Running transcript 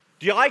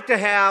Do you like to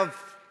have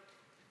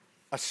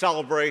a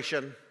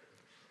celebration?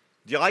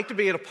 Do you like to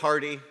be at a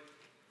party?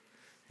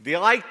 Do you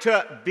like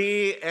to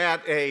be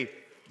at a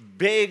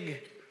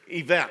big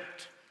event?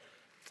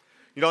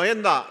 You know,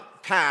 in the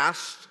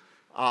past,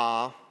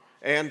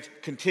 and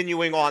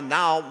continuing on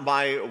now,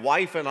 my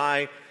wife and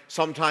I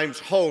sometimes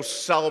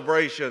host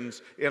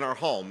celebrations in our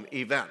home,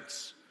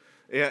 events.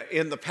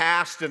 In the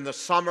past, in the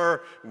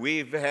summer,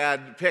 we've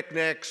had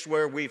picnics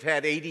where we've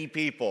had 80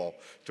 people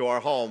to our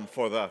home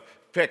for the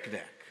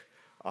picnic.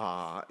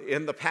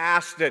 In the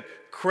past, at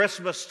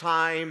Christmas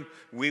time,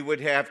 we would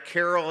have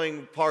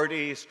caroling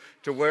parties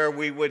to where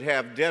we would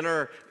have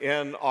dinner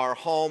in our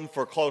home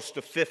for close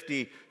to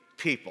 50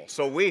 people.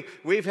 So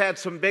we've had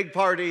some big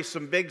parties,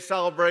 some big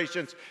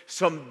celebrations,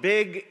 some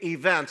big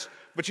events.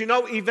 But you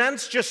know,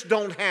 events just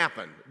don't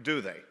happen,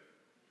 do they?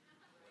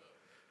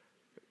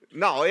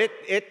 No,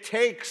 it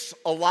takes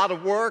a lot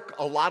of work,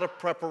 a lot of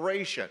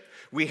preparation.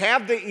 We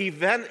have the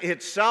event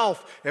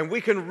itself, and we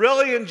can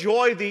really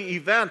enjoy the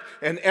event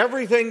and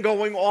everything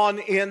going on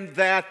in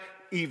that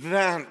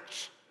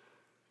event.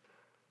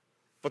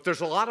 But there's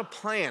a lot of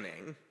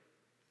planning,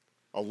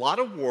 a lot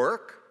of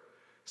work,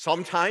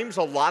 sometimes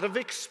a lot of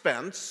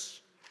expense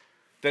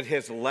that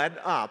has led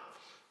up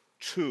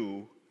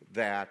to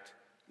that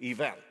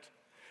event.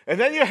 And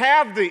then you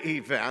have the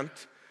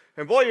event,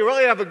 and boy, you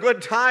really have a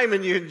good time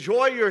and you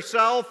enjoy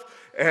yourself,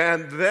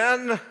 and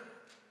then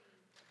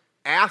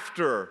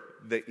after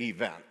the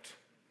event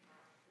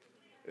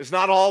is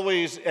not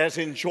always as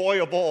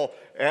enjoyable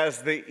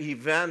as the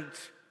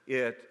event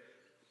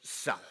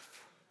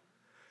itself.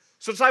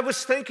 So as I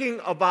was thinking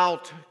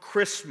about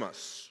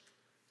Christmas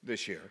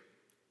this year,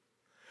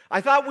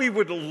 I thought we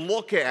would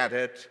look at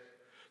it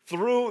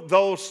through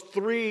those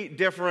three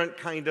different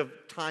kind of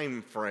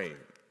time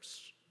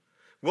frames.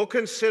 We'll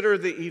consider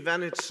the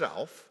event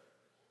itself.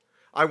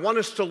 I want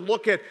us to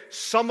look at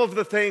some of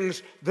the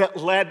things that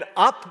led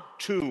up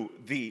to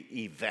the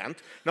event.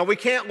 Now, we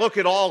can't look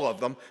at all of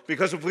them,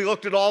 because if we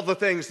looked at all the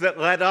things that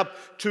led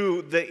up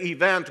to the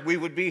event, we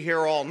would be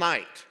here all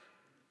night.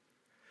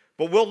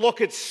 But we'll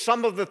look at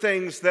some of the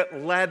things that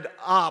led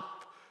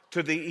up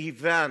to the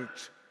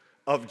event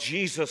of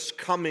Jesus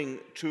coming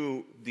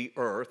to the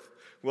earth.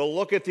 We'll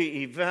look at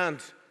the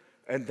event,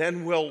 and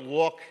then we'll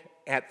look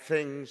at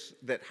things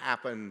that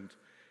happened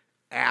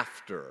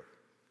after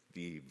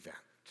the event.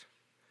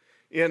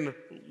 In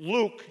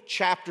Luke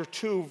chapter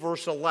 2,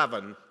 verse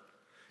 11,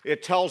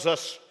 it tells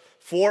us,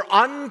 "For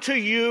unto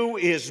you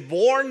is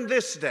born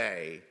this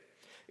day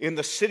in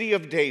the city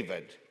of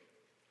David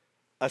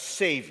a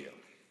Savior,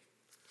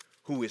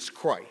 who is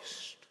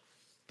Christ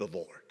the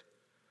Lord."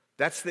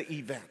 That's the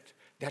event.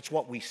 That's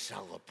what we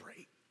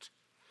celebrate.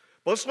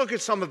 But let's look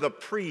at some of the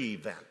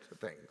pre-event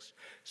things.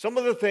 Some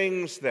of the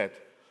things that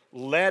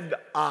led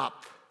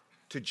up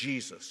to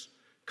Jesus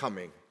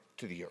coming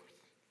to the earth.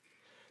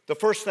 The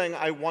first thing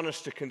I want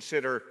us to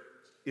consider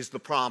is the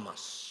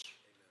promise.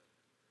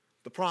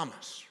 The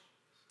promise.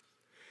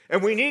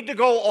 And we need to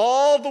go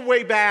all the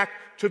way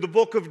back to the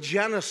book of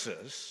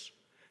Genesis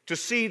to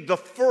see the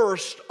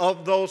first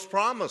of those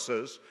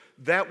promises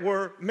that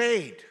were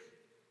made.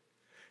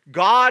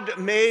 God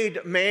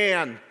made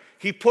man.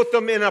 He put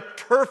them in a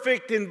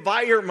perfect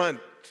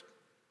environment.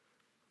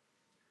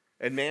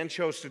 And man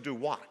chose to do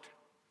what?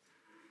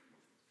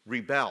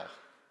 Rebel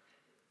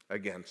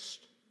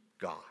against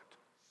God.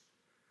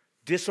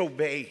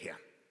 Disobey him.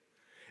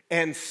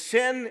 And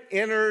sin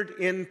entered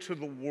into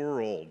the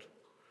world.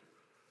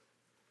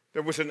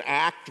 There was an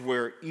act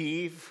where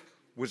Eve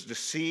was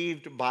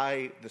deceived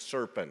by the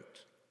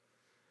serpent,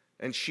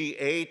 and she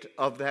ate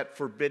of that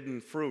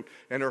forbidden fruit,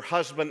 and her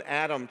husband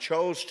Adam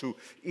chose to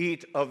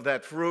eat of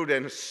that fruit,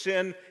 and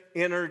sin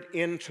entered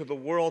into the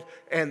world.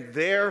 And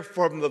there,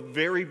 from the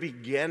very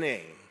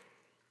beginning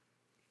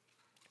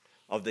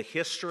of the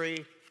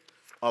history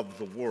of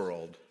the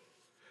world,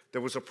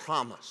 there was a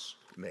promise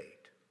made.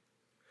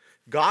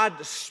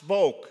 God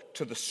spoke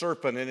to the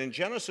serpent, and in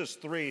Genesis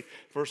 3,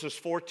 verses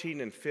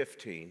 14 and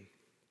 15,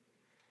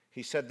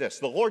 he said this,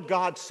 "The Lord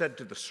God said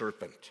to the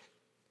serpent,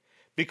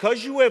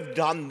 because you have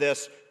done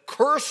this,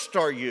 cursed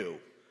are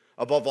you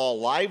above all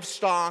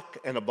livestock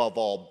and above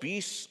all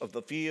beasts of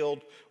the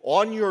field.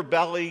 On your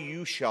belly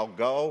you shall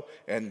go,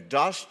 and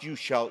dust you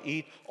shall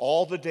eat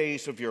all the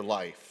days of your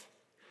life.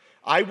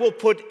 I will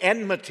put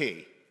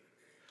enmity,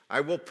 I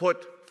will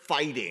put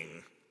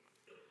fighting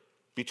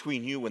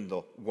between you and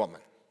the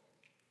woman,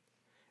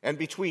 and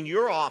between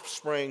your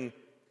offspring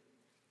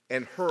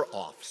and her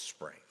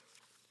offspring.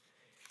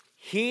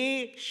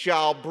 He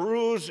shall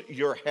bruise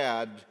your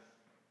head,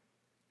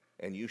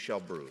 and you shall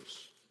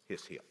bruise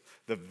his heel."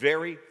 The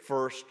very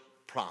first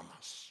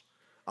promise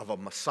of a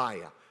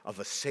Messiah, of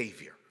a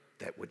Savior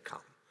that would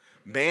come.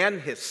 Man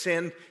has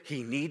sinned.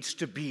 He needs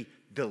to be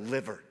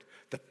delivered.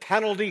 The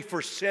penalty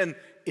for sin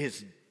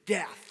is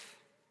death.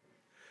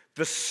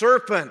 The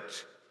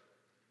serpent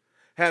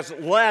has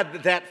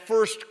led that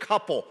first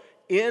couple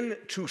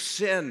into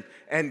sin,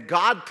 and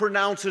God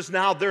pronounces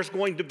now there's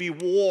going to be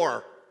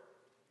war.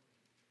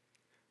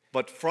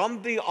 But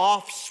from the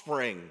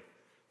offspring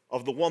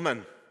of the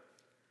woman,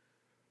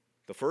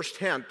 the first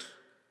hint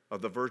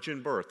of the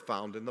virgin birth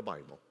found in the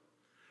Bible,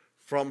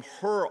 from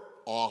her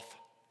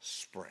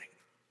offspring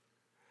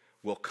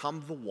will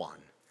come the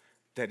one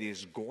that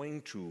is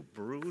going to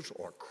bruise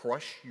or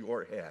crush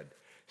your head.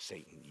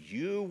 Satan,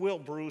 you will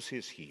bruise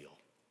his heel,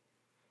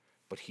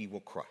 but he will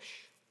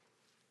crush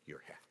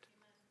your head.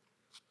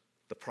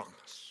 The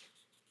promise.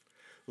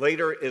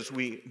 Later, as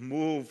we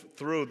move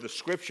through the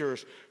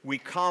scriptures, we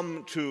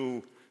come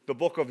to the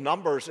book of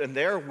Numbers, and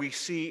there we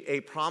see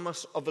a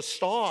promise of a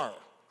star.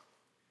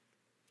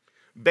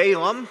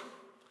 Balaam,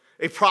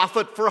 a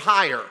prophet for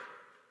hire,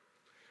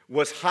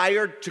 was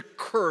hired to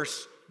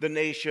curse the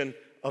nation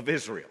of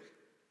Israel.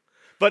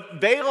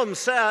 But Balaam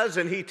says,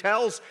 and he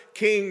tells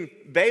King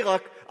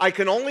Balak, I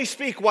can only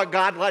speak what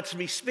God lets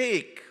me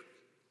speak.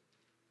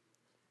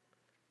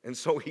 And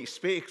so he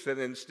speaks, and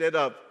instead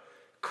of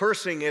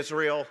cursing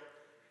Israel,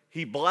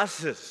 he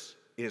blesses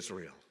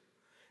Israel.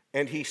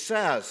 And he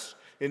says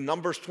in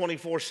Numbers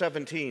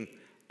 24:17,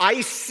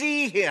 I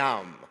see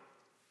him,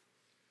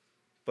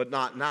 but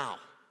not now.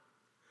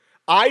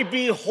 I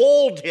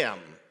behold him,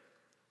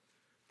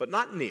 but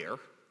not near.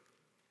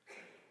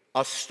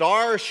 A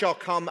star shall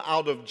come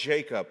out of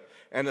Jacob,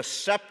 and a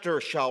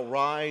scepter shall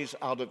rise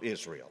out of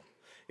Israel.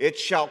 It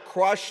shall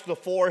crush the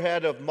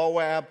forehead of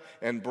Moab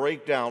and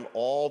break down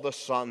all the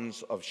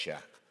sons of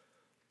Sheth.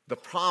 The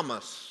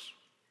promise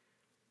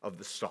of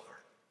the star.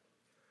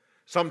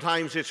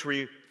 Sometimes it's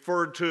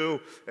referred to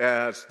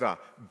as the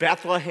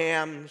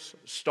Bethlehem's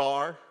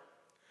star.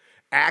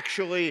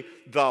 Actually,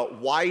 the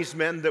wise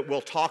men that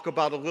we'll talk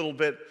about a little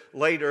bit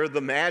later,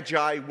 the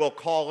Magi, will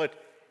call it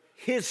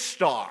his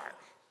star.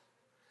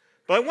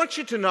 But I want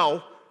you to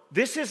know,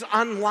 this is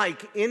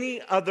unlike any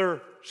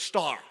other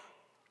star.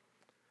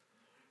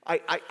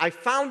 I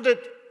found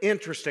it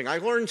interesting. I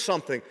learned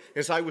something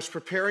as I was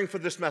preparing for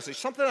this message,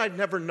 something I'd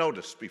never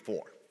noticed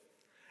before.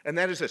 And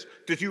that is this.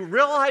 Did you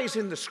realize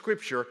in the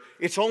scripture,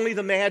 it's only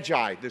the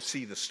Magi that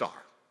see the star?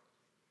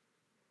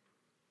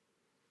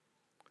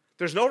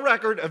 There's no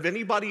record of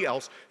anybody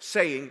else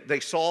saying they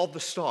saw the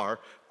star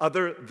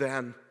other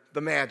than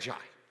the Magi.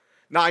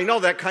 Now, I know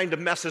that kind of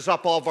messes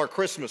up all of our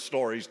Christmas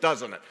stories,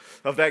 doesn't it?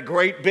 Of that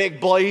great big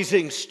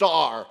blazing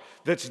star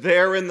that's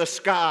there in the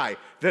sky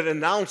that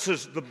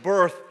announces the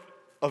birth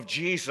of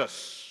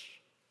Jesus.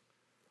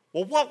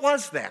 Well, what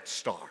was that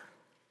star?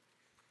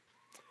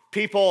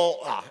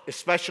 People,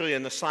 especially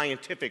in the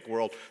scientific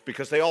world,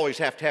 because they always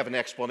have to have an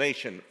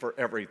explanation for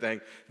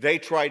everything, they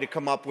try to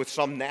come up with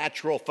some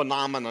natural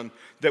phenomenon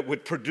that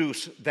would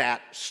produce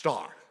that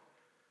star.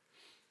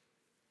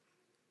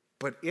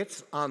 But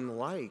it's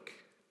unlike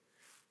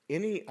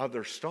any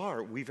other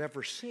star we've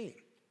ever seen.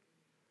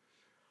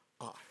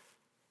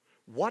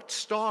 What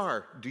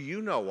star do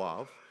you know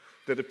of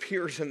that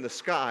appears in the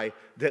sky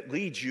that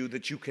leads you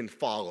that you can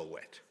follow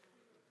it?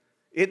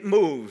 It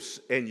moves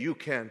and you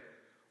can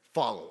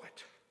follow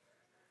it.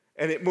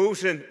 And it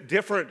moves in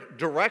different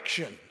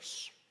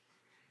directions.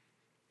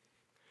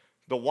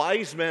 The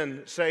wise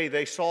men say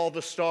they saw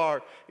the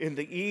star in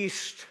the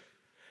east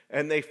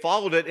and they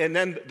followed it, and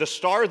then the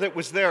star that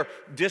was there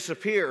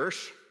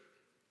disappears.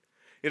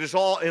 It is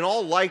in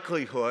all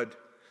likelihood,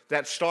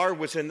 that star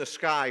was in the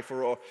sky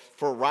for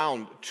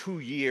around 2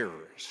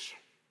 years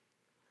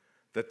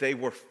that they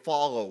were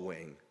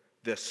following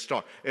this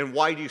star. And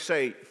why do you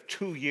say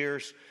 2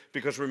 years?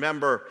 Because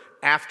remember,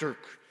 after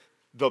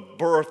the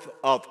birth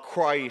of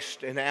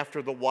Christ and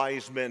after the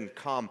wise men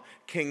come,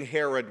 King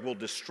Herod will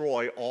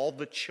destroy all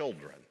the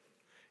children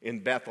in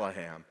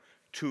Bethlehem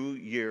 2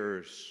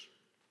 years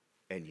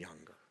and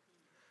younger.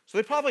 So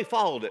they probably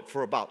followed it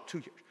for about 2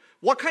 years.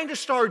 What kind of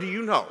star do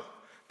you know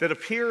that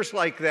appears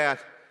like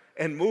that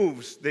and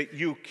moves that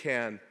you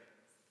can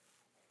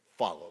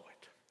follow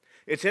it?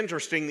 It's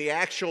interesting, the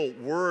actual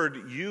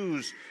word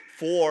used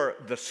for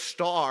the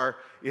star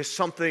is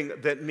something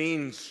that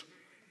means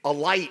a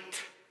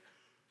light,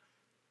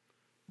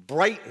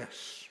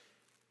 brightness.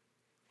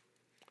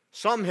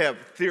 Some have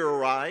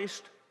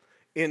theorized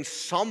in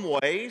some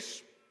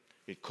ways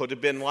it could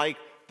have been like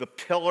the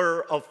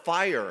pillar of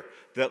fire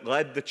that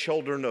led the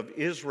children of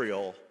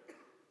Israel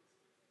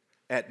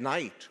at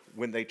night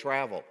when they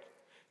traveled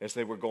as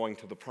they were going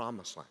to the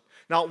promised land.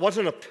 Now, it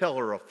wasn't a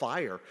pillar of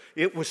fire.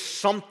 It was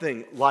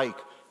something like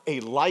a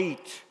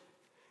light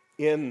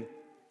in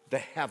the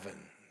heavens.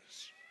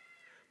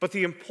 But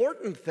the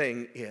important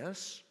thing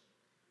is,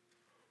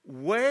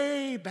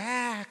 way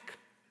back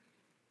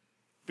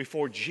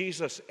before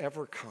Jesus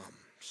ever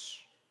comes,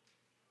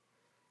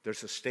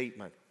 there's a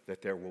statement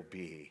that there will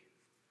be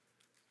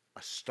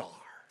a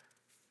star,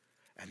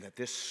 and that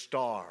this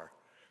star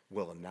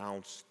will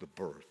announce the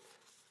birth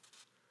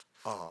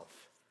of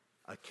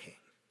a king.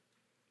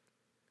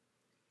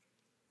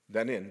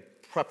 Then in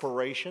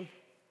preparation,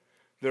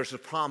 there's a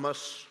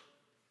promise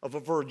of a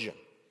virgin.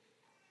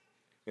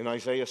 In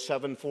Isaiah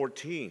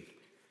 7:14,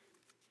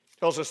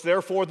 tells us,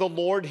 therefore the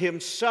Lord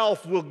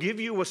himself will give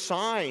you a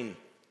sign.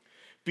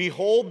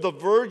 Behold, the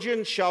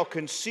virgin shall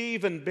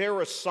conceive and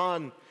bear a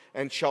son,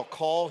 and shall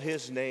call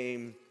his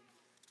name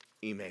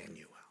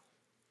Emmanuel.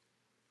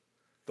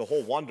 the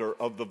whole wonder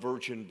of the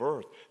virgin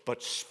birth,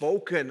 but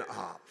spoken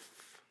of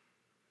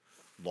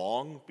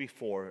long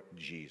before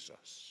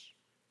Jesus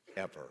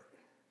ever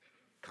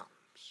comes.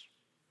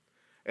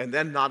 And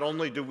then not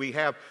only do we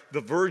have the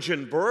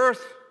virgin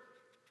birth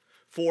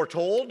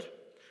foretold,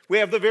 we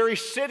have the very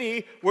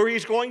city where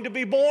he's going to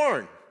be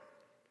born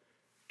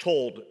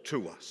told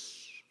to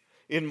us.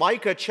 In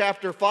Micah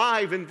chapter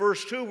 5 in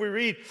verse 2 we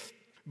read,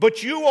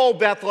 "But you, O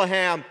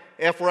Bethlehem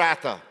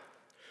Ephrathah,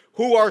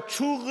 who are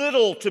too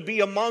little to be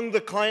among the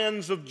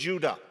clans of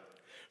Judah,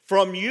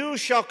 from you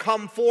shall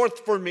come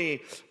forth for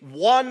me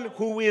one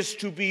who is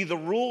to be the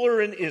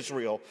ruler in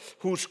Israel,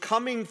 whose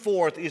coming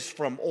forth is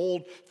from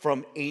old,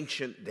 from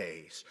ancient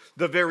days."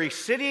 The very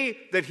city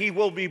that he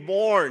will be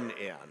born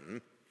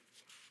in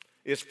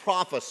is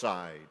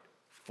prophesied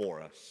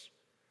for us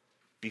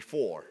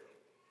before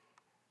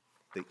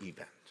the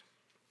event.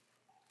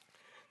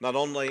 Not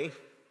only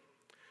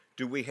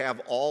do we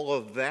have all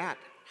of that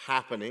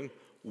happening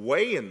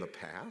way in the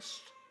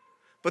past,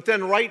 but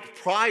then right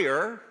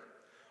prior,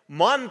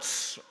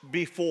 months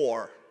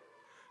before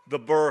the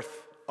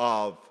birth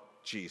of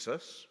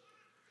Jesus,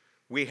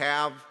 we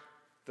have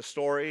the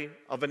story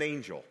of an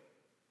angel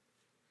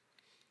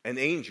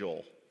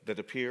that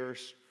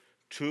appears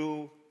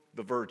to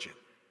the virgin.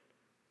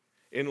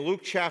 In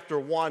Luke chapter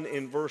 1,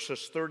 in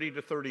verses 30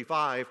 to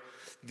 35,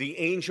 the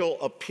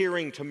angel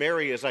appearing to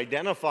Mary is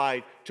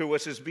identified to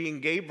us as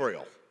being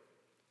Gabriel.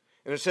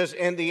 And it says,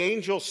 "And the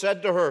angel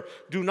said to her,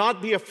 'Do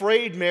not be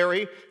afraid,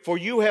 Mary, for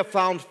you have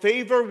found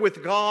favor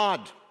with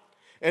God.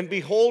 And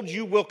behold,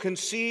 you will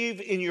conceive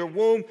in your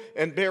womb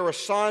and bear a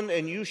son,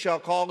 and you shall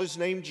call his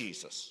name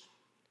Jesus.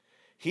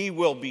 He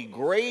will be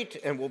great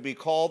and will be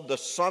called the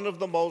Son of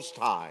the Most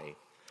High.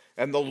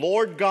 And the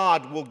Lord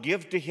God will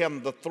give to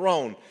him the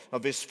throne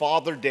of his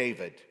father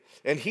David.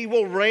 And he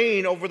will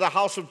reign over the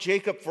house of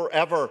Jacob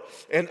forever.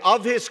 And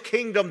of his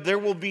kingdom there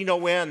will be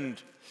no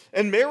end.'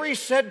 And Mary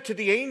said to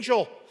the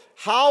angel,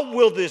 'How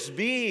will this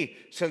be,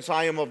 since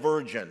I am a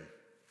virgin?'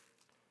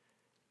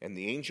 And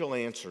the angel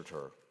answered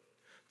her,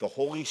 'The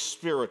Holy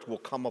Spirit will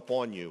come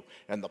upon you,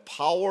 and the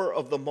power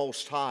of the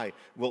Most High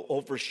will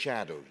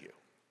overshadow you.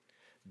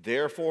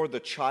 Therefore the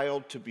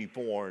child to be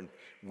born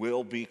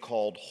will be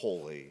called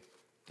Holy,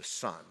 the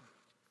Son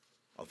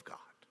of God.'"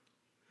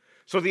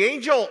 So the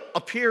angel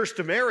appears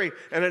to Mary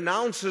and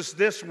announces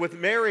this with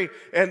Mary,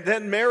 and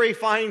then Mary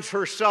finds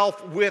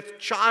herself with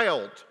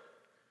child.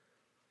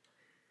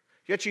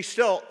 Yet she's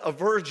still a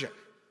virgin.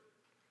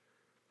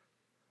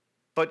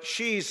 But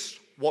she's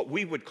what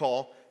we would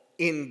call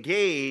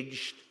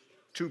engaged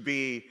to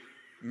be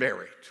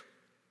married.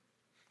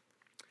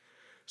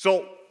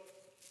 So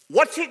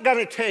what's it going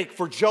to take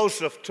for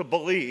Joseph to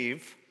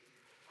believe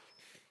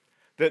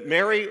that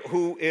Mary,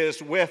 who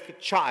is with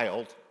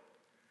child,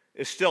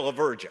 is still a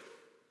virgin?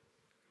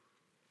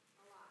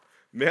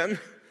 Men,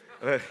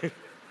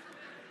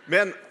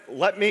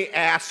 let me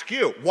ask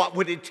you, what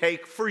would it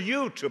take for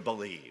you to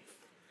believe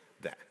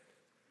that?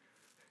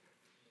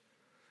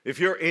 If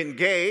you're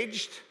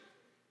engaged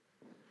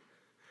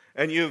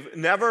and you've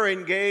never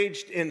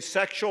engaged in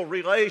sexual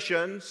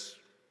relations,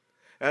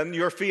 and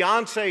your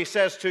fiance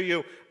says to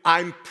you,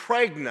 "I'm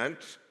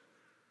pregnant,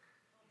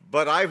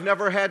 but I've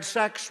never had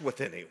sex with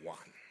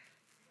anyone,"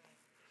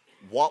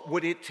 what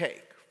would it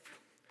take?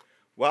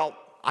 Well,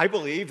 I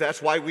believe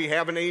that's why we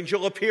have an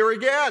angel appear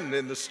again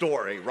in the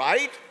story,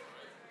 right?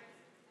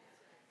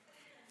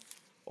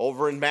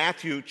 Over in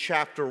Matthew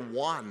chapter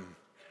 1,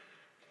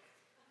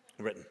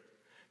 written,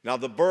 "Now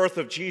the birth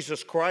of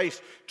Jesus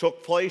Christ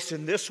took place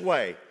in this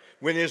way.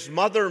 When his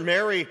mother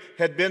Mary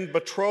had been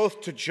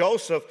betrothed to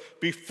Joseph,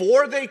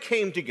 before they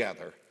came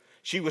together,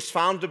 she was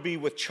found to be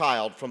with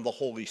child from the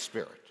Holy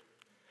Spirit.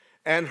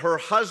 And her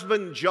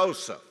husband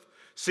Joseph,"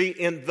 see,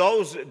 in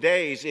those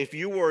days, if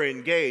you were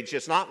engaged,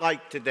 it's not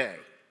like today.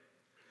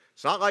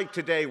 It's not like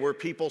today where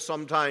people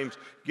sometimes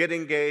get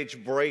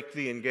engaged, break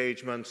the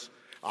engagements.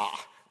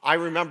 I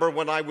remember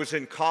when I was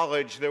in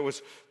college, there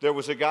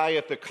was a guy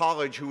at the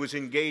college who was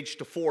engaged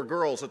to 4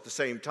 girls at the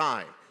same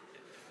time.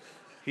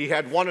 He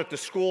had one at the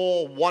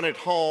school, one at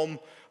home,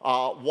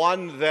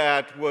 one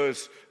that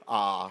was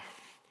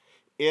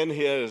in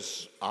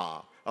his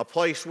a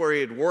place where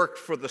he had worked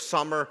for the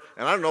summer,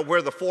 and I don't know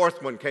where the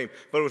 4th one came,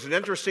 but it was an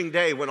interesting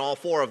day when all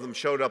 4 of them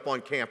showed up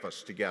on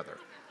campus together.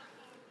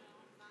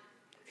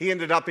 He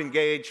ended up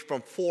engaged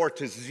from 4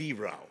 to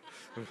 0.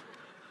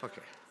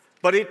 Okay.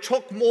 But it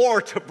took more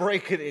to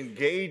break an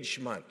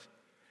engagement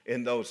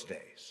in those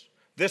days.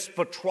 This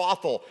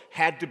betrothal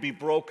had to be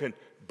broken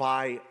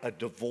by a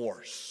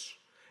divorce.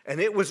 And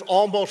it was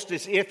almost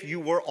as if you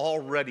were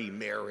already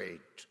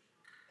married.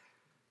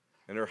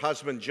 And her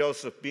husband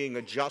Joseph, being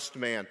a just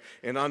man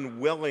and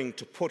unwilling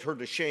to put her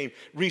to shame,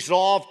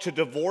 resolved to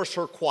divorce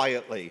her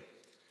quietly.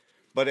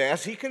 But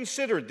as he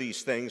considered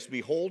these things,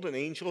 behold, an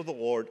angel of the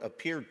Lord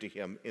appeared to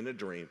him in a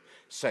dream,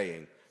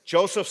 saying,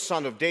 "Joseph,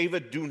 son of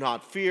David, do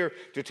not fear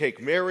to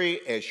take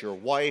Mary as your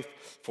wife,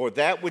 for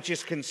that which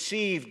is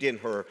conceived in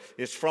her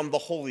is from the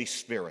Holy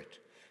Spirit.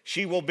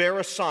 She will bear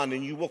a son,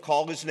 and you will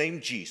call his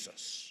name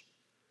Jesus.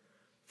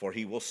 for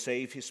he will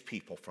save his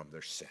people from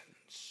their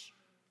sins.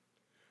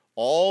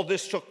 All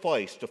this took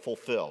place to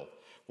fulfill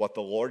what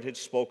the Lord had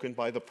spoken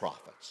by the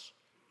prophets.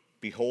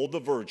 Behold, the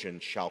virgin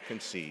shall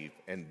conceive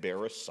and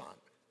bear a son,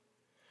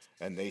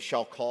 and they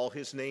shall call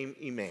his name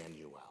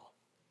Emmanuel,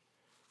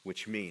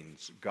 which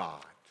means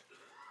God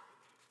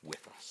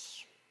with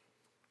us.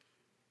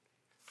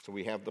 So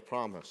we have the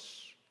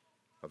promise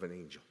of an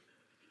angel.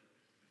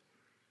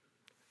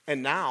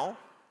 And now,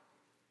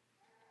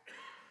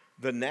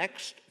 the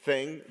next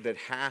thing that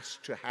has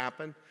to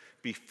happen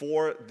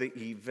before the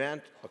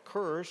event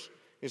occurs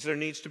is there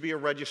needs to be a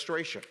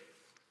registration,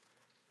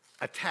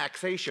 a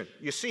taxation.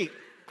 You see,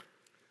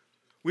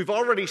 we've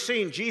already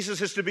seen Jesus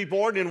is to be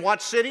born in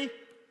what city?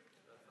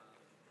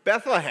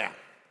 Bethlehem.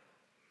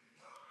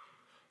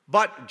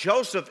 But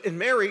Joseph and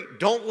Mary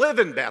don't live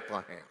in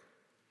Bethlehem.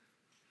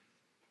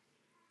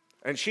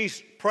 And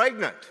she's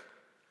pregnant.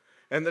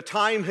 And the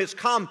time has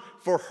come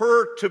for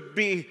her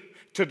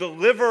to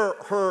deliver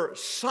her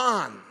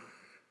son.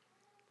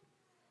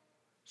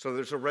 So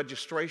there's a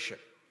registration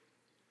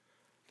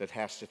that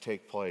has to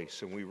take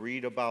place. And we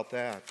read about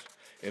that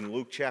in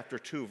Luke chapter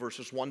 2,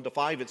 verses 1 to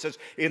 5. It says,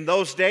 in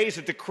those days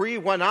a decree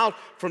went out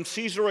from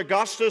Caesar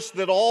Augustus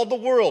that all the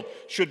world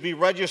should be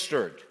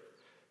registered.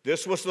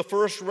 This was the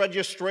first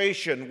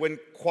registration when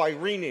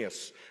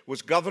Quirinius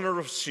was governor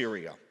of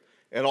Syria.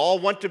 And all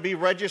went to be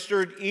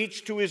registered,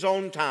 each to his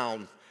own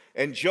town.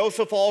 And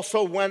Joseph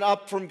also went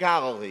up from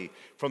Galilee,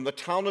 from the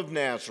town of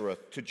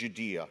Nazareth to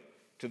Judea,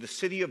 to the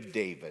city of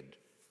David,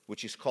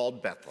 which is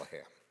called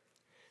Bethlehem,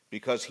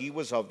 because he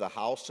was of the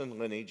house and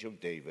lineage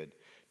of David,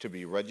 to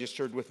be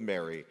registered with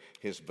Mary,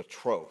 his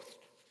betrothed,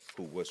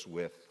 who was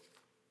with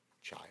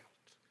child.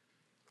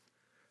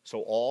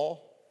 So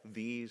all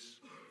these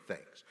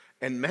things,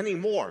 and many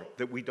more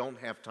that we don't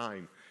have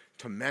time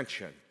to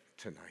mention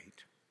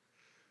tonight,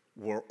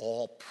 were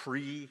all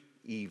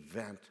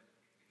pre-event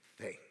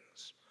things.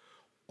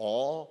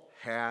 All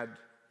had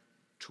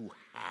to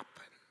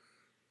happen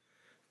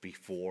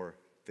before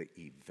the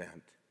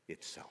event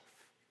itself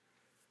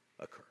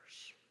occurs.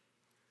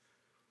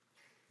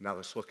 Now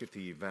let's look at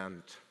the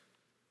event.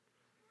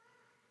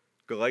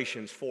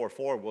 Galatians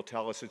 4:4 will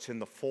tell us it's in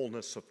the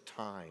fullness of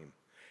time,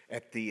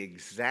 at the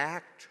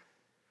exact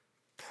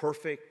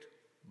perfect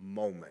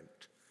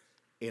moment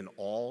in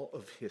all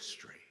of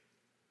history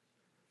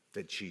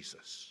that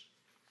Jesus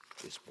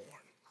is born.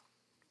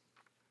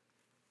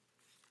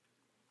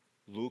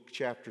 Luke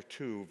chapter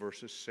 2,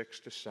 verses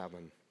 6 to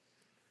 7,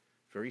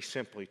 very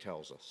simply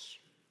tells us,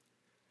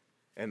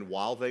 and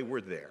while they were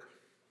there,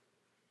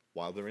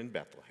 while they're in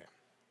Bethlehem,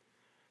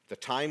 the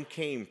time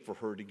came for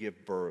her to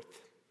give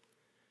birth.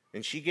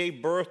 And she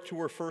gave birth to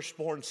her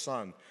firstborn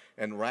son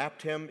and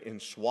wrapped him in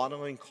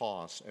swaddling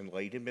cloths and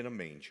laid him in a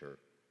manger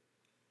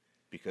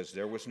because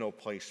there was no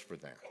place for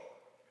them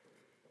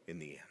in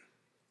the inn.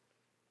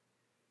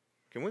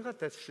 Can we let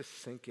that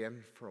just sink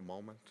in for a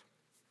moment?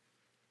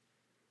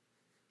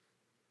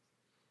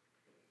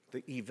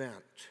 The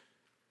event,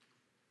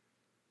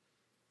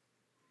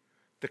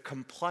 the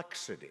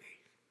complexity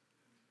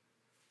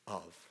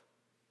of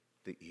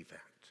the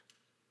event,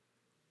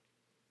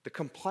 the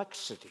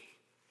complexity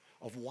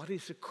of what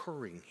is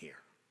occurring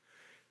here.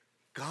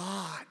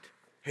 God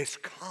has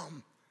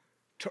come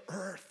to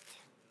earth.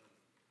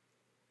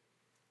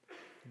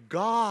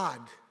 God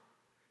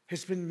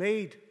has been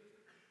made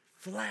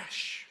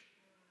flesh.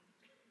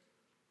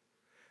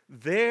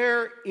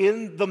 There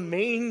in the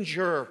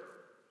manger,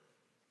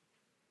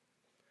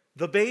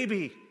 the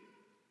baby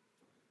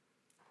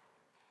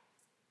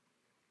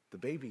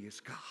is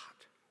God.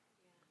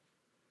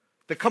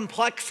 The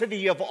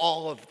complexity of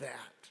all of that.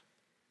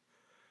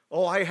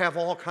 Oh, I have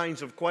all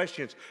kinds of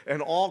questions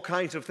and all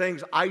kinds of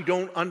things I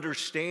don't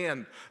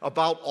understand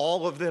about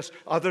all of this,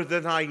 other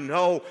than I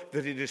know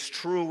that it is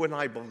true and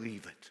I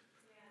believe it.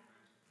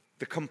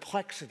 The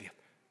complexity,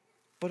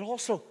 but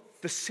also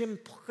the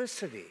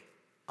simplicity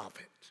of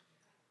it.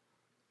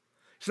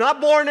 He's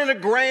not born in a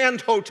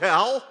grand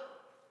hotel.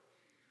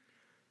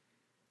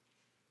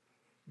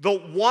 The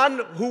one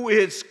who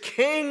is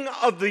king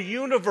of the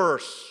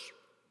universe,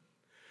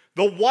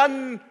 the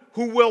one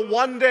who will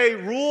one day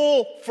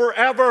rule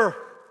forever,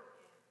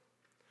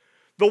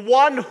 the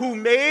one who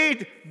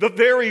made the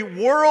very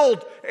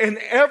world and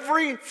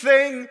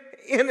everything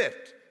in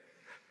it.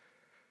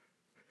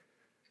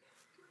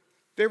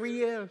 There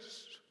he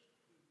is,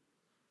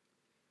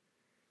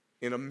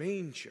 in a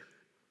manger,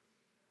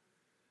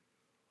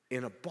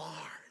 in a barn,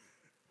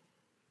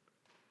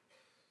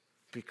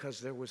 because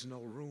there was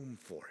no room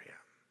for him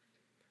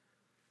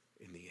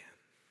in the end.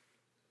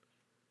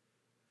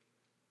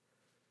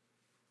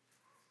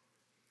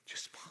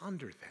 Just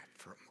ponder that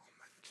for a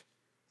moment.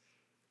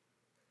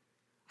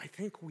 I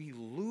think we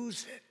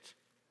lose it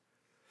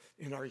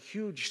in our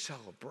huge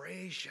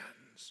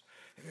celebrations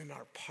and in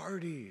our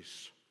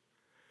parties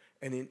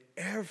and in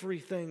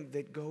everything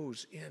that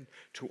goes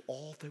into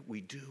all that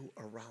we do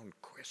around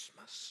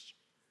Christmas.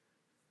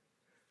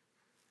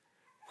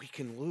 We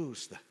can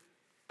lose the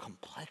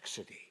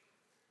complexity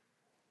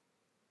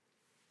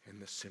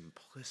and the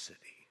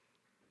simplicity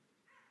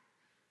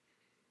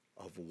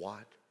of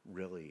what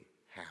really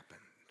happened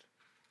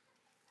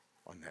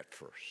on that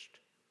first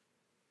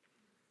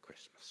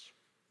Christmas.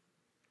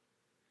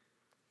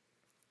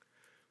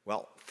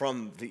 Well,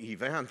 from the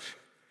event,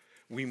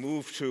 we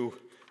move to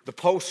the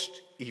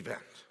post-event.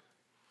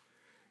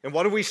 And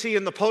what do we see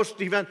in the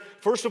post-event?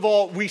 First of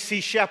all, we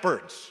see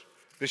shepherds.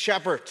 The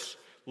shepherds.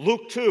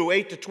 Luke 2,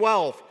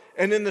 8-12.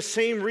 And in the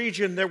same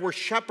region, there were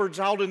shepherds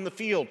out in the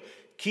field,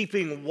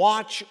 keeping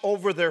watch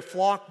over their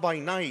flock by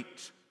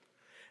night.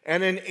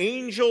 And an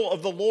angel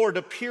of the Lord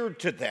appeared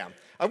to them.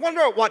 I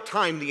wonder at what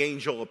time the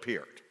angel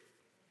appeared.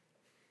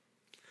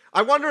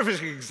 I wonder if it's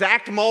the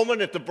exact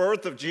moment at the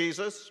birth of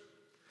Jesus.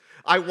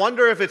 I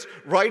wonder if it's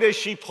right as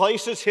she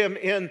places him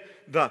in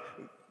the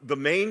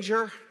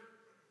manger.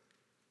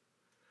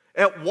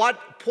 At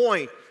what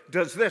point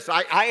does this?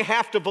 I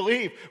have to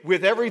believe,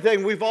 with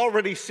everything we've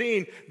already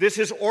seen, this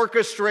is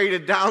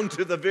orchestrated down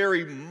to the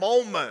very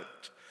moment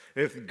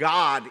with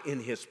God in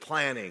his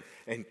planning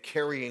and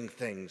carrying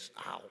things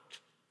out.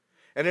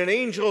 And an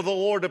angel of the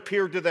Lord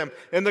appeared to them,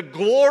 and the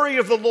glory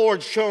of the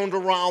Lord shone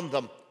around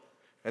them,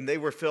 and they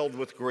were filled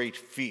with great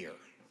fear.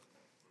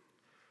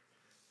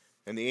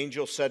 And the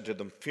angel said to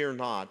them, "Fear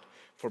not,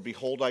 for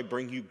behold, I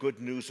bring you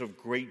good news of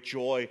great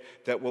joy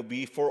that will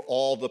be for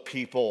all the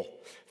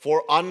people.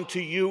 For unto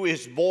you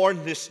is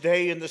born this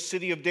day in the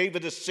city of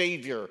David a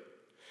Savior,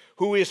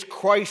 who is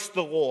Christ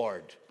the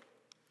Lord.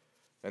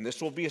 And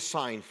this will be a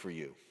sign for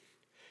you.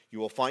 You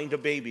will find a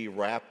baby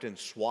wrapped in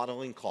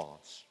swaddling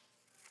cloths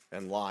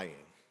and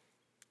lying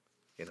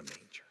in a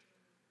manger."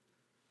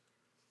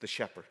 The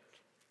shepherd,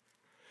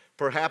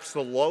 perhaps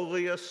the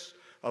lowliest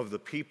of the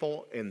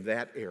people in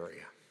that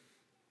area.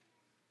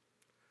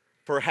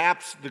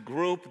 Perhaps the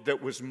group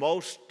that was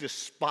most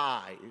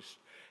despised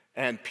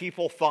and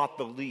people thought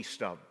the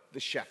least of, the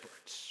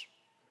shepherds.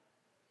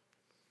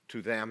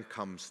 To them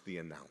comes the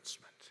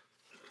announcement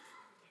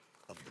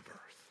of the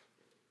birth.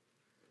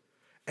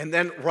 And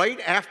then right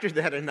after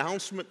that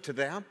announcement to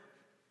them,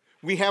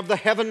 we have the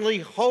heavenly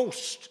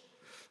host.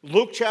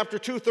 Luke chapter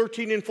 2,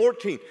 13 and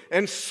 14.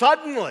 And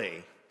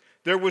suddenly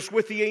there was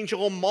with the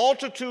angel a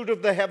multitude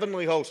of the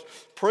heavenly host,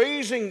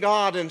 praising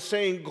God and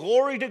saying,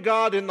 "Glory to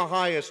God in the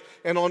highest,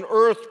 and on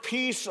earth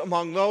peace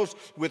among those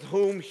with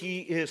whom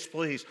he is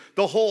pleased."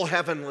 The whole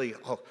heavenly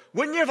host.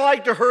 Wouldn't you have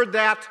liked to heard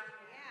that?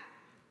 Yeah.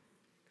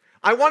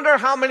 I wonder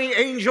how many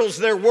angels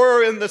there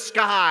were in the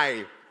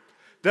sky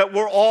that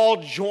were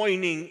all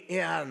joining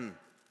in.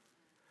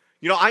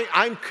 You know,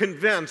 I'm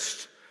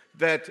convinced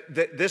that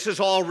this is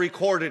all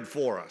recorded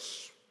for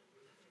us.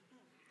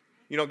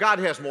 You know, God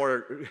has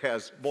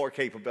more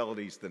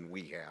capabilities than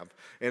we have.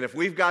 And if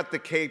we've got the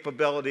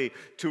capability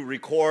to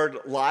record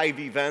live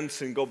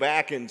events and go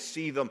back and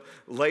see them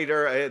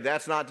later,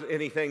 that's not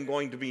anything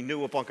going to be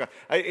new upon God.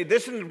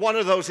 This is one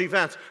of those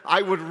events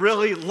I would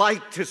really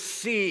like to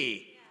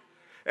see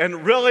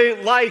and really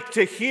like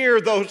to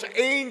hear those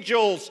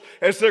angels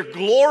as they're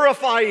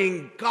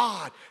glorifying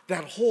God,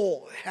 that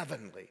whole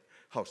heavenly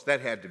host.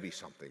 That had to be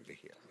something to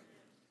hear.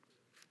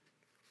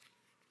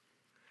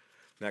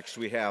 Next,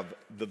 we have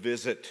the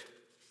visit.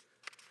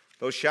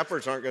 Those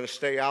shepherds aren't going to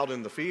stay out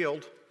in the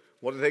field.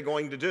 What are they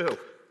going to do?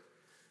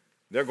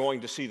 They're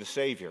going to see the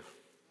Savior.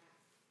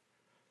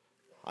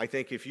 I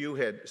think if you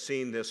had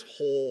seen this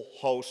whole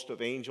host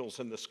of angels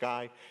in the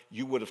sky,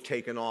 you would have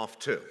taken off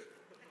too.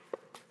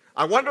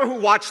 I wonder who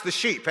watched the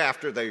sheep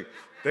after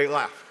they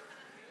left.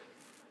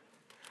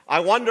 I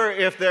wonder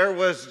if there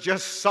was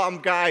just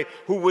some guy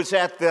who was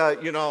at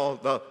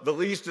the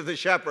least of the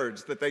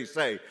shepherds that they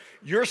say,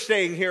 "You're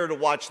staying here to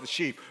watch the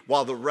sheep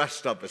while the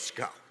rest of us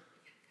go."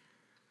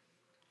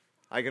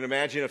 I can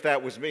imagine if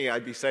that was me,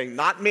 I'd be saying,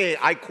 "Not me,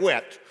 I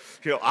quit.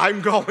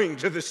 I'm going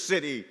to the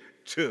city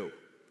too."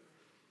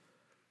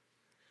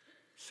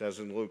 It says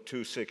in Luke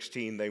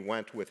 2:16, they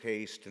went with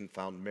haste and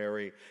found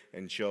Mary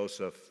and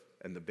Joseph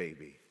and the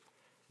baby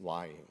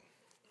lying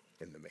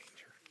in the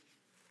manger.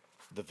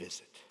 The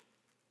visit.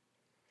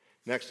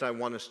 Next, I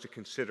want us to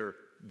consider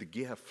the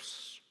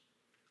gifts.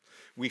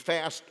 We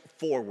fast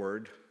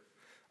forward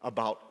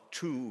about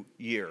 2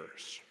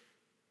 years,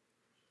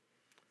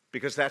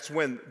 because that's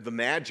when the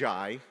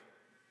Magi,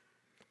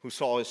 who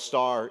saw his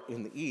star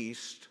in the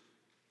east,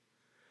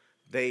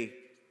 they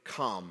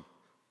come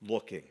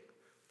looking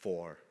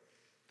for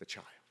the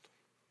child.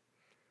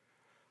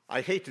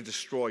 I hate to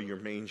destroy your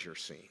manger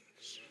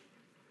scenes.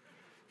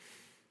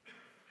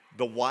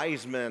 The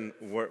wise men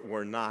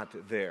were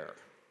not there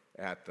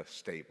at the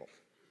stable.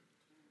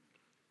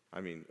 I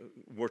mean,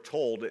 we're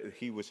told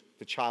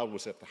the child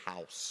was at the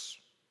house.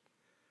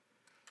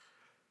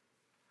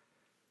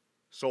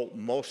 So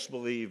most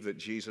believe that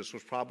Jesus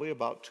was probably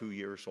about 2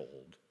 years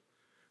old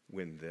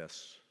when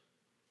this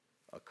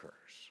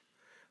occurs.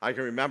 I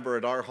can remember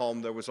at our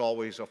home there was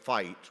always a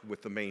fight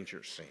with the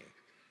manger scene,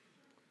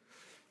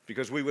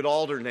 because we would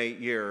alternate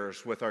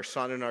years with our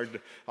son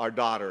and our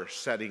daughter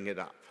setting it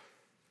up.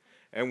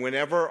 And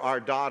whenever our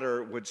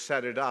daughter would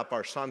set it up,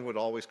 our son would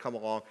always come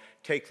along,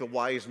 take the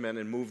wise men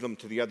and move them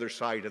to the other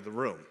side of the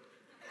room.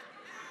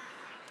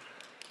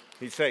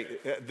 He'd say,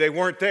 they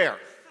weren't there.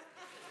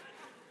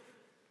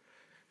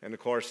 And of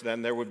course,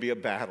 then there would be a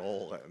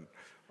battle.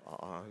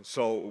 And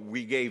so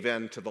we gave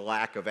in to the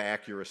lack of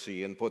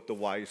accuracy and put the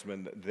wise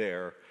men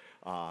there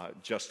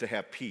just to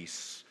have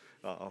peace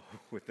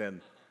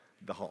within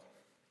the home.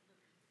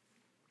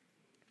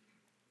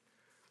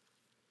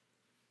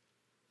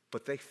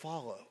 But they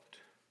followed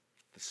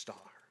the star.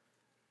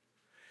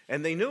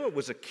 And they knew it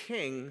was a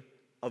king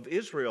of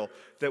Israel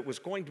that was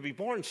going to be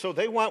born. So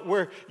they went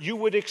where you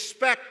would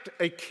expect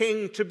a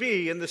king to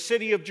be, in the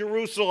city of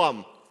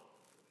Jerusalem.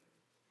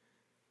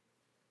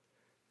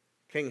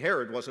 King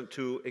Herod wasn't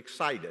too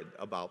excited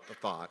about the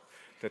thought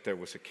that there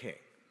was a king.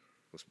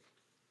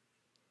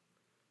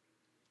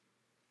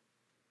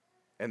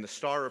 And the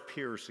star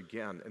appears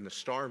again, and the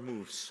star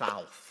moves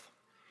south.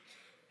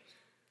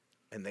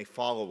 And they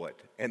follow it.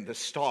 And the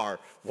star,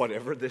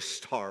 whatever this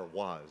star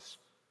was,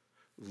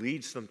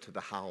 leads them to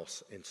the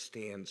house and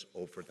stands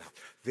over them.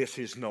 This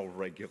is no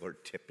regular,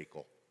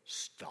 typical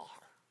star.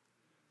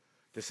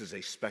 This is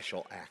a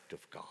special act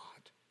of God.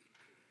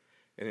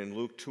 And in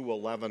Luke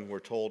 2:11, we're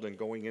told, in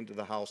going into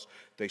the house,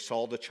 they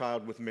saw the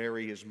child with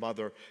Mary, his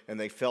mother, and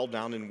they fell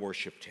down and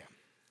worshiped him.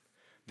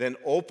 Then,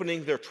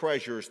 opening their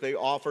treasures, they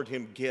offered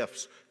him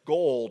gifts,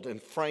 gold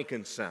and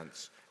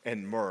frankincense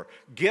and myrrh,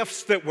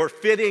 gifts that were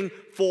fitting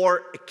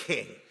for a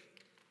king.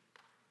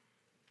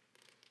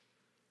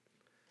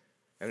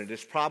 And it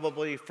is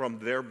probably from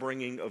their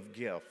bringing of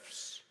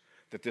gifts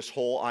that this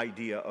whole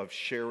idea of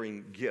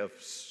sharing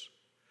gifts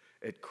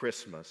at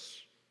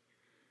Christmas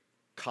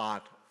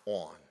caught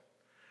on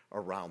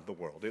around the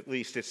world. At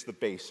least it's the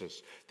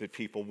basis that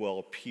people will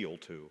appeal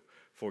to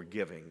for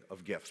giving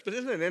of gifts. But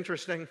isn't it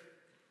interesting?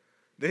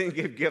 They didn't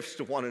give gifts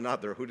to one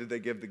another. Who did they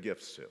give the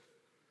gifts to?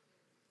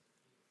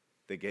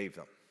 They gave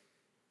them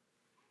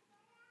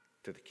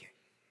to the king.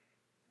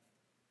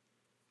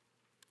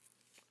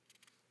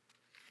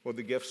 Well,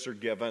 the gifts are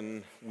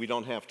given. We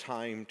don't have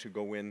time to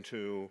go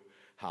into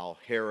how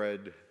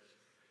Herod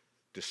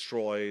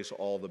destroys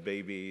all the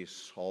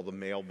babies, all the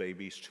male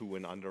babies 2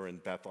 and under in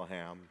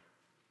Bethlehem.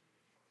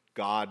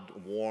 God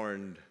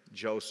warned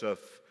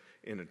Joseph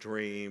in a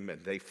dream,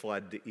 and they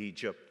fled to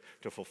Egypt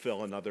to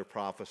fulfill another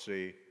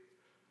prophecy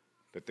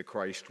that the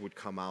Christ would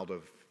come out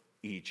of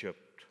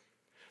Egypt.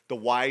 The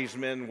wise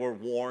men were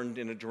warned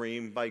in a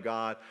dream by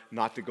God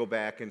not to go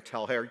back and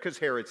tell Herod, because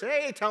Herod said,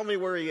 hey, tell me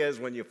where he is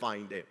when you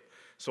find him,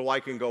 so I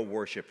can go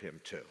worship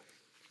him too.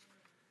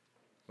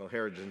 Well,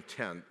 Herod's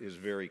intent is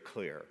very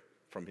clear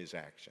from his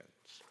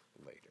actions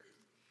later.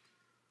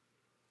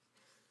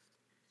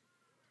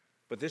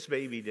 But this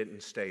baby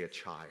didn't stay a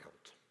child.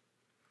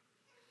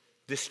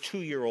 This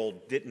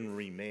 2-year-old didn't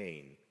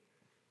remain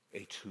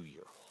a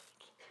 2-year-old.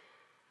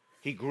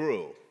 He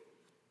grew.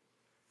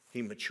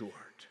 He matured.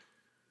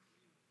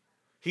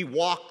 He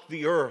walked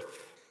the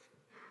earth.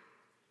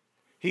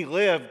 He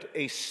lived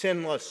a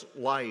sinless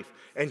life,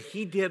 and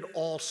he did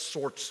all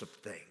sorts of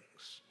things.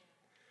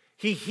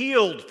 He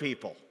healed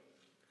people.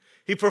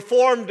 He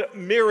performed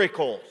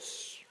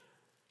miracles.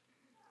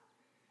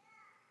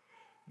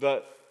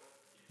 The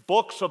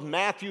books of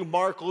Matthew,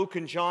 Mark, Luke,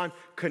 and John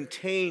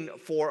contain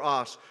for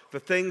us the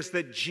things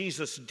that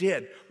Jesus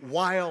did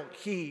while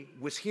he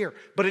was here.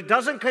 But it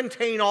doesn't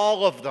contain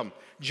all of them.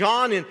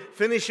 John, in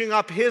finishing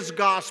up his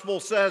gospel,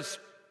 says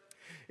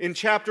in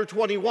chapter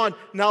 21,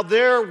 now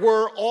there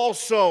were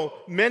also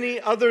many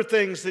other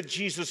things that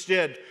Jesus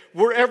did.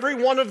 Were every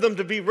one of them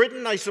to be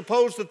written, I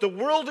suppose that the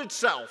world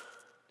itself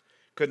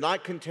could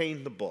not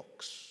contain the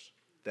books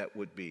that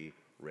would be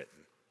written.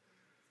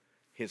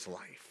 His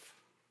life.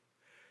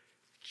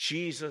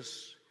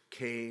 Jesus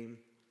came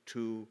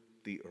to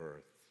the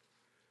earth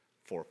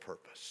for a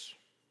purpose.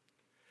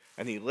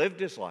 And he lived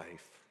his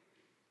life,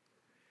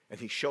 and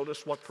he showed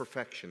us what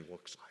perfection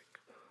looks like.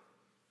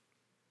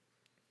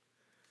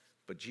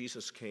 But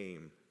Jesus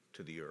came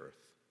to the earth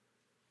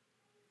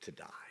to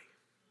die.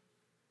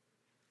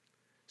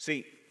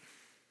 See,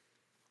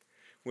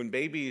 when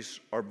babies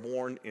are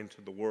born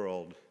into the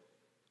world,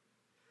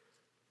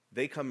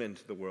 they come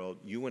into the world.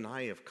 You and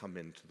I have come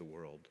into the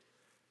world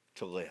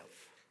to live.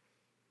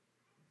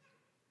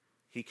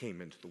 He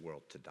came into the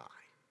world to die.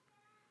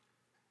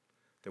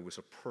 There was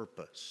a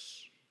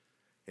purpose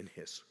in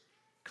his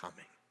coming,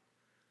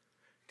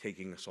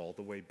 taking us all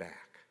the way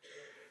back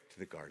to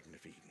the Garden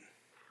of Eden.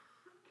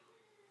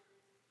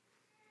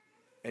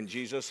 And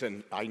Jesus,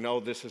 and I know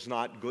this is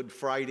not Good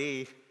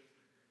Friday,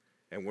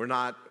 and we're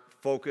not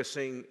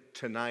focusing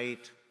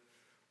tonight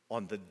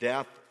on the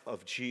death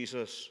of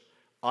Jesus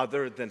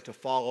other than to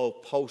follow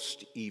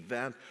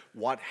post-event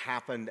what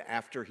happened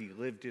after he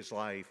lived his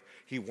life.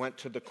 He went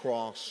to the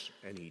cross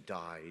and he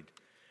died.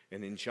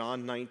 And in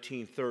John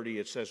 19:30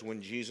 it says,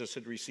 when Jesus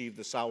had received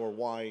the sour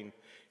wine,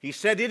 he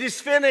said, "It is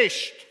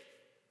finished."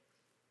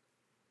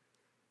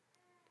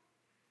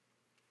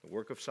 The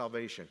work of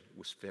salvation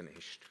was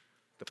finished.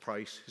 The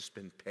price has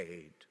been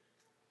paid.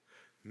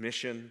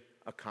 Mission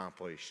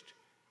accomplished.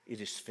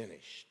 It is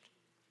finished.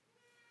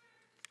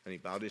 And he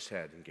bowed his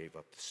head and gave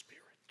up the spirit.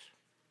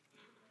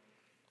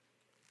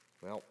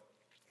 Well,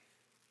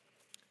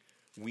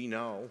 we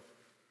know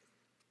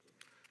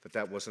that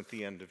that wasn't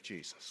the end of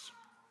Jesus.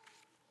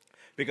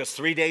 Because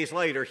 3 days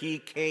later, he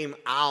came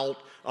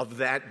out of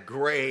that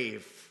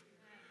grave,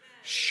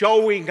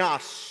 showing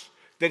us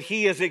that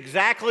he is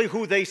exactly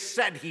who they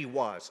said he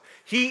was.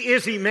 He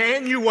is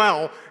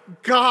Emmanuel,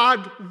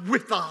 God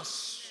with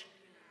us.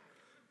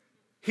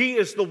 He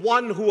is the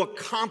one who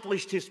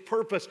accomplished his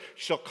purpose.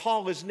 Shall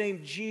call his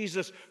name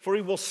Jesus, for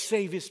he will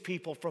save his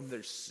people from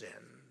their sins.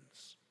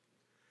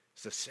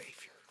 He's the Savior.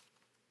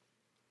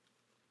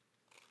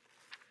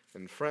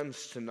 And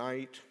friends,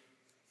 tonight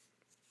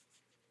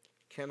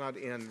cannot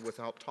end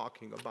without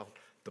talking about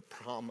the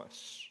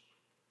promise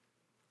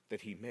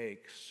that he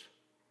makes,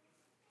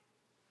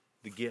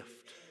 the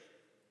gift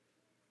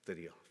that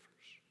he offers.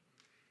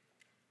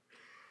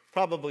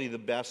 Probably the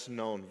best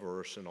known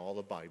verse in all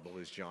the Bible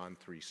is John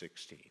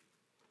 3:16.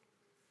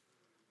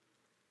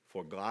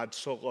 For God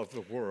so loved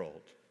the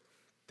world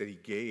that he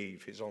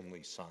gave his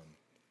only Son,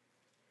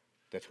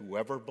 that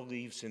whoever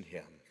believes in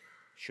him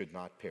should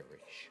not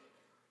perish,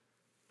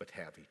 but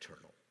have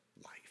eternal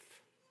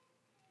life.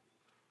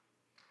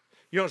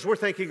 You know, as we're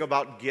thinking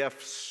about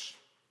gifts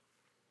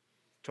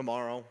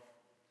tomorrow,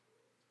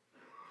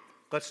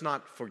 let's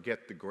not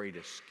forget the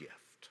greatest gift.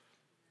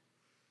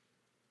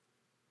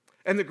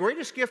 And the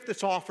greatest gift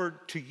that's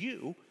offered to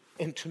you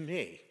and to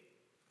me,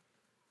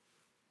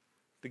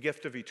 the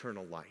gift of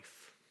eternal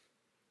life.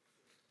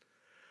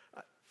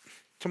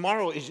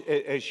 Tomorrow,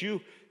 as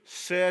you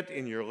sit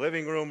in your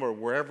living room or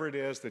wherever it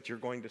is that you're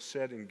going to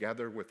sit and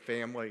gather with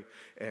family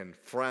and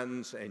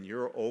friends and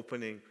you're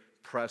opening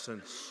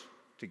presents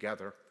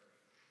together,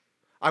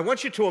 I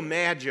want you to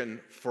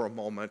imagine for a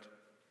moment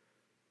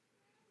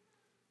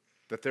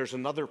that there's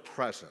another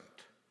present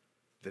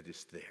that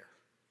is there,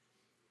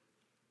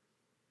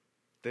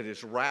 that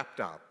is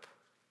wrapped up,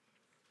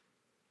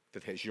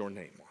 that has your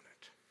name on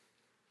it.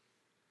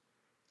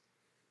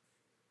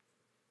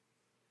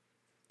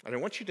 And I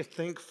want you to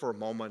think for a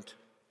moment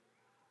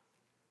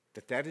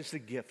that that is the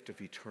gift of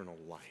eternal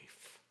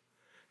life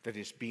that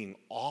is being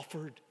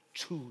offered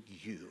to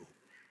you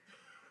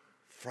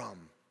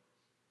from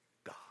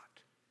God.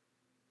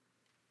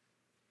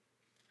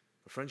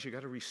 But friends, you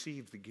got to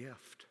receive the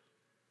gift.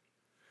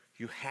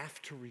 You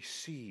have to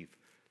receive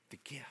the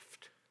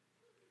gift.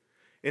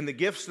 In the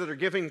gifts that are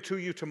given to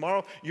you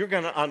tomorrow, you're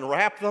going to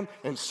unwrap them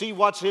and see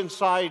what's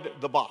inside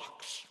the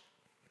box.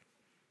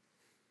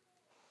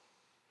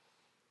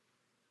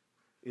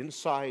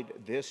 Inside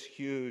this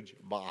huge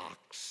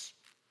box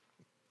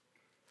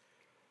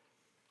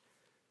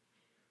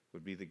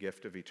would be the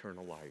gift of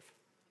eternal life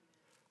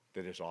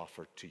that is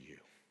offered to you.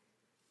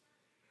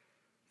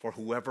 For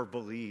whoever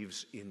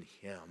believes in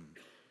him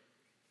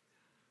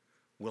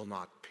will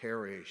not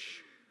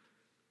perish,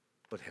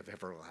 but have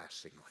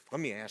everlasting life. Let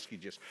me ask you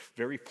just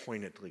very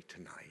pointedly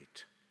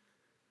tonight,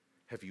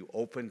 have you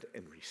opened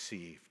and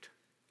received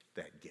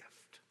that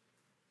gift?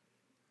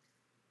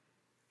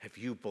 Have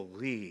you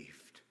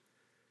believed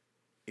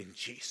in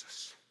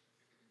Jesus?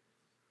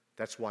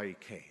 That's why he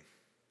came.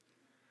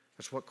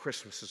 That's what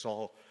Christmas is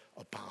all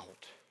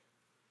about.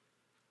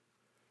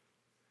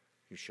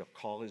 You shall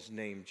call his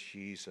name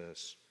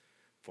Jesus,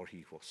 for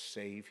he will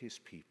save his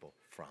people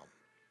from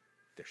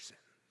their sins.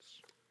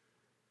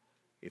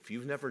 If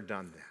you've never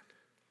done that,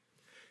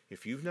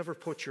 if you've never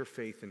put your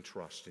faith and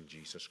trust in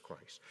Jesus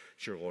Christ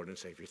as your Lord and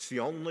Savior, it's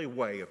the only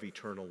way of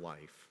eternal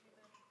life.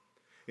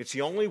 It's the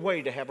only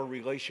way to have a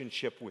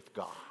relationship with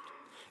God.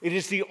 It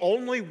is the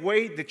only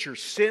way that your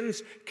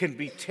sins can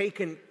be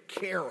taken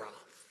care of.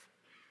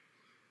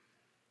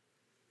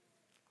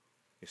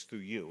 It's through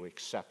you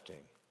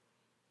accepting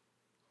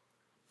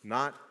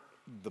not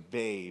the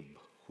babe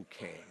who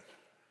came,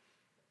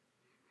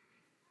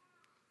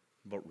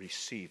 but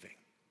receiving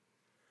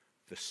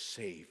the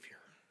Savior.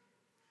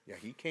 Yeah,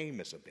 he came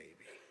as a baby,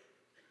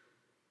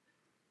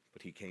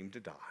 but he came to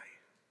die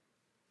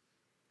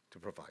to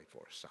provide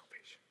for us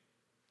salvation.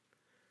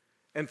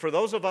 And for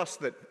those of us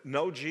that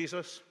know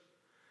Jesus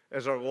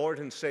as our Lord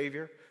and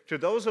Savior, to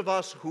those of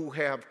us who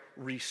have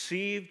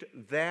received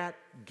that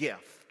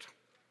gift,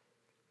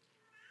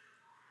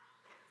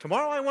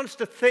 tomorrow I want us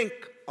to think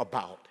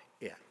about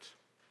it.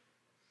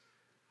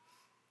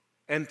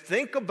 And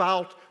think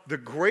about the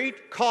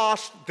great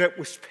cost that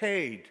was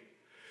paid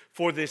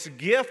for this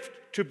gift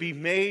to be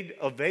made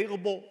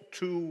available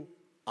to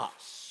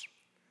us.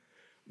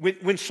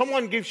 When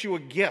someone gives you a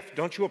gift,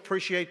 don't you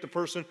appreciate the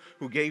person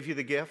who gave you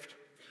the gift?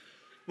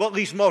 Well, at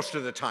least most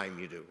of the time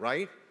you do,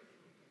 right?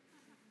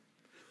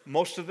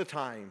 Most of the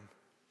time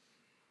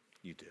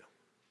you do.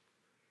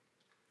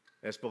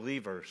 As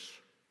believers,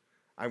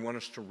 I want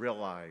us to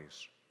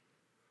realize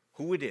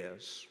who it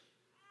is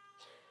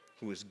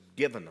who has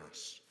given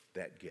us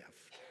that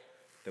gift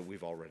that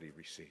we've already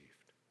received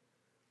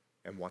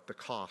and what the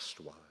cost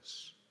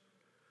was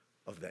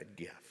of that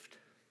gift.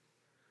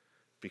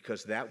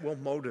 Because that will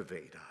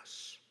motivate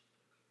us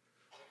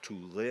to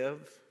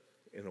live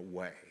in a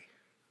way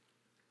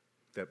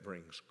that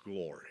brings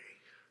glory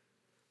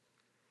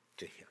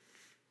to him.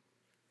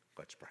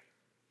 Let's pray.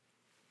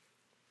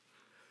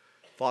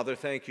 Father,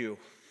 thank you.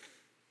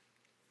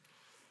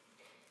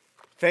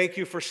 Thank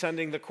you for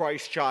sending the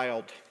Christ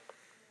child.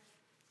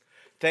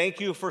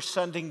 Thank you for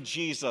sending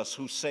Jesus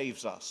who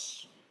saves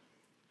us.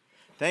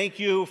 Thank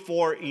you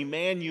for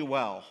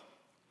Emmanuel,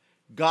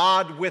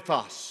 God with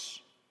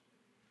us,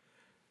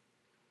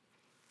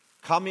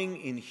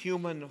 coming in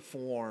human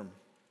form.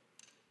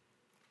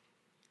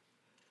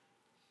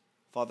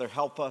 Father,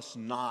 help us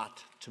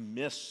not to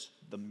miss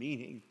the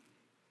meaning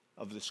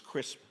of this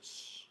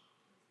Christmas.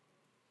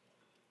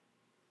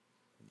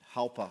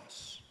 Help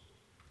us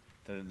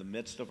that in the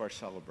midst of our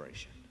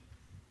celebration,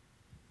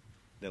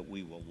 that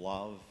we will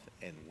love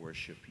and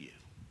worship you.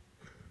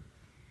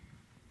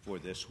 For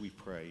this we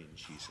pray in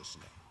Jesus'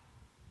 name.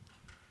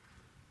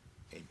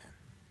 Amen.